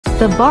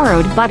The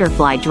borrowed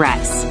butterfly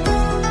dress.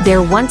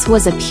 There once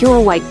was a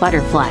pure white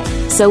butterfly,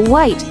 so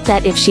white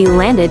that if she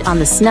landed on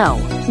the snow,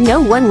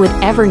 no one would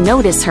ever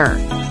notice her.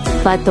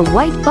 But the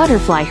white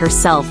butterfly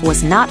herself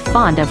was not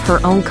fond of her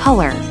own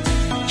color.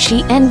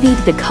 She envied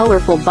the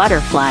colorful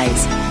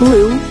butterflies,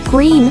 blue,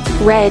 green,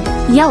 red,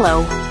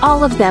 yellow,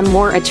 all of them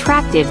more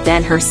attractive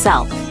than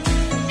herself.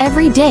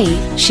 Every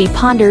day, she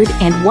pondered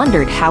and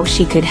wondered how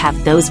she could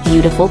have those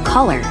beautiful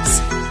colors.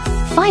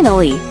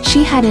 Finally,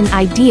 she had an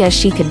idea: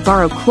 she could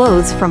borrow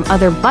clothes from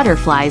other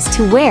butterflies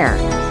to wear.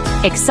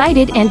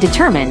 Excited and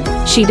determined,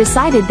 she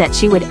decided that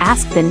she would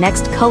ask the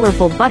next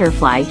colorful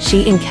butterfly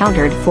she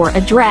encountered for a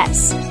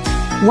dress.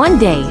 One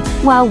day,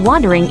 while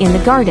wandering in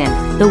the garden,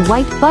 the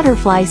white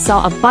butterfly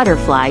saw a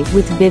butterfly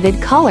with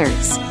vivid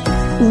colors.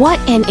 What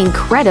an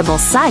incredible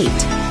sight!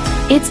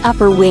 Its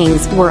upper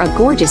wings were a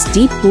gorgeous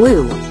deep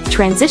blue,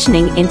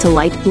 transitioning into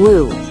light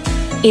blue.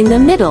 In the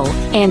middle,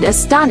 and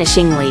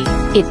astonishingly,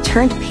 it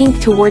turned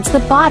pink towards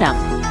the bottom.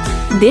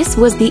 This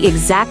was the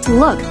exact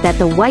look that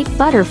the white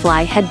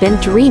butterfly had been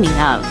dreaming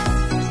of.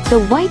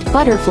 The white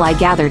butterfly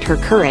gathered her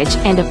courage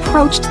and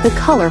approached the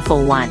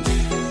colorful one.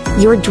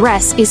 "Your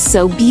dress is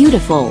so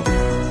beautiful.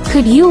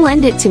 Could you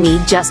lend it to me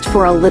just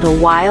for a little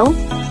while?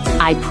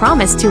 I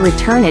promise to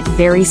return it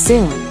very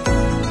soon."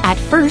 At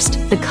first,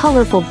 the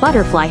colorful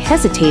butterfly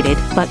hesitated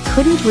but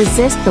couldn't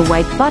resist the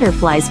white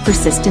butterfly's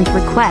persistent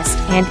request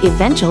and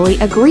eventually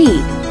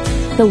agreed.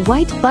 The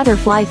white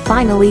butterfly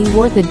finally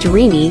wore the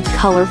dreamy,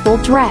 colorful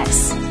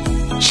dress.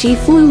 She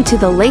flew to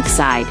the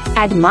lakeside,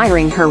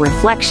 admiring her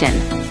reflection,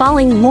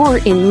 falling more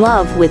in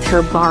love with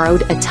her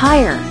borrowed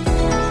attire.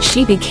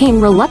 She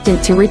became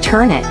reluctant to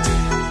return it.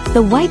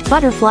 The white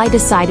butterfly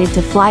decided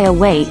to fly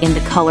away in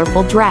the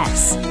colorful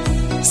dress.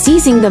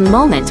 Seizing the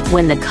moment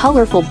when the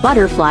colorful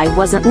butterfly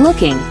wasn't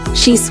looking,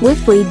 she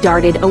swiftly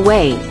darted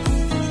away.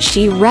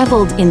 She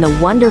reveled in the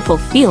wonderful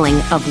feeling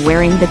of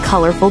wearing the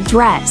colorful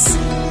dress.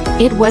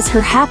 It was her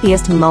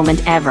happiest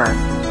moment ever.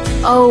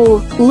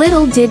 Oh,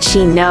 little did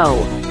she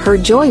know, her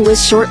joy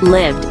was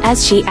short-lived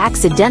as she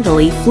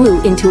accidentally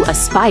flew into a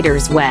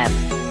spider's web.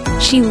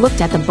 She looked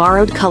at the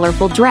borrowed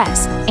colorful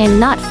dress, and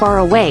not far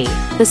away,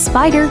 the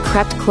spider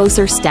crept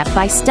closer step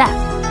by step.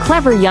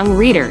 Clever young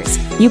readers,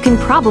 you can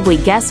probably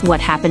guess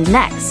what happened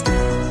next.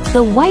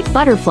 The white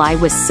butterfly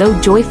was so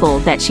joyful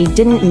that she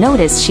didn't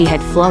notice she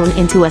had flown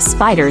into a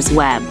spider's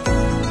web.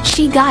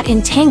 She got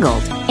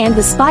entangled, and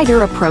the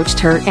spider approached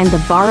her and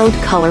the borrowed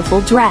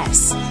colorful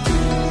dress.